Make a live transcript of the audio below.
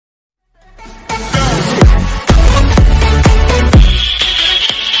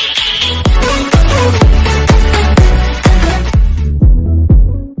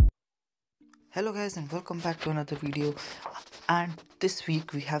Guys, and welcome back to another video. And this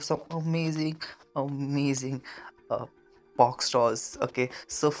week we have some amazing uh, box draws. Okay,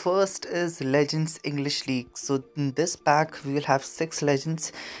 so first is Legends English League. So in this pack we will have 6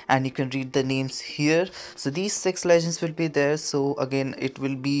 legends and you can read the names here. So these 6 legends will be there. So again, it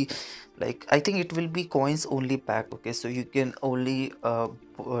will be like, I think it will be coins only pack. Okay, so you can only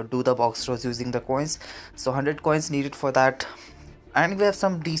do the box draws using the coins. So 100 coins needed for that, and we have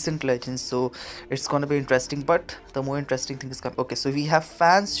some decent legends, so it's gonna be interesting. But the more interesting thing is coming. Okay, so we have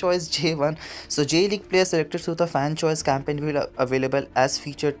fans choice J1. So J League players selected through the fan choice campaign will available as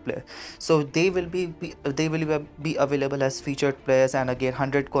featured player. So they will be available as featured players, and again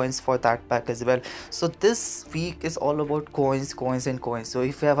 100 coins for that pack as well. So this week is all about coins and coins. So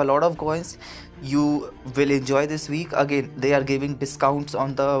if you have a lot of coins, you will enjoy this week. Again, they are giving discounts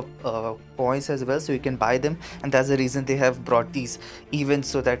on the coins as well, so you can buy them, and that's the reason they have brought these events,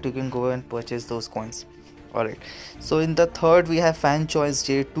 so that you can go and purchase those coins. All right, so in the third we have fan choice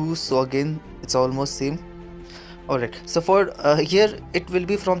J2. So again, it's almost same. Alright, so for here it will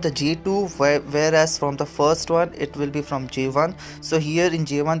be from the J2, whereas from the first one it will be from J1. So here in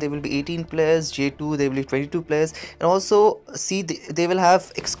J1 there will be 18 players, J2 there will be 22 players, and also see they will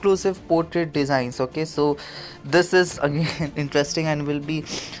have exclusive portrait designs. Okay, so this is again interesting, and will be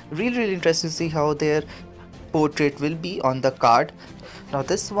really interesting to see how their portrait will be on the card. Now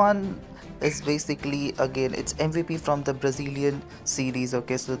this one is basically, again, it's MVP from the Brazilian series.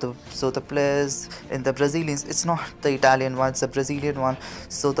 Okay, so the players in the Brazilians, it's not the Italian one, it's the Brazilian one.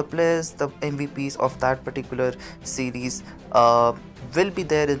 So the players, the MVPs of that particular series will be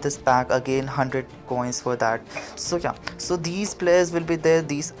there in this pack. Again, 100 coins for that. So yeah, so these players will be there.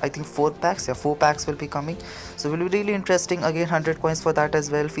 These, I think, 4 packs, yeah, 4 packs will be coming, so will be really interesting. Again, 100 coins for that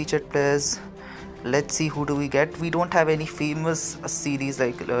as well. Featured players, let's see who do we get. We don't have any famous series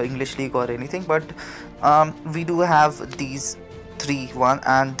like English League or anything, but we do have these 3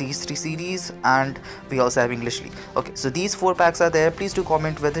 and these 3 series, and we also have English League. Okay, so these 4 packs are there. Please do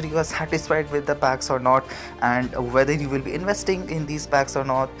comment whether you are satisfied with the packs or not, and whether you will be investing in these packs or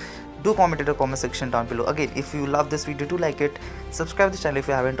not. Do comment in the comment section down below. Again, if you love this video, do like it, subscribe to the channel if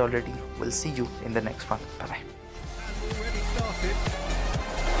you haven't already. We'll see you in the next one. Bye bye.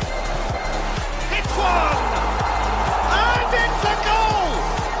 And it's a goal!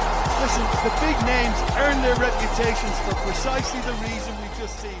 Listen, the big names earn their reputations for precisely the reason we've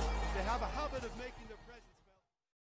just seen. They have a habit of making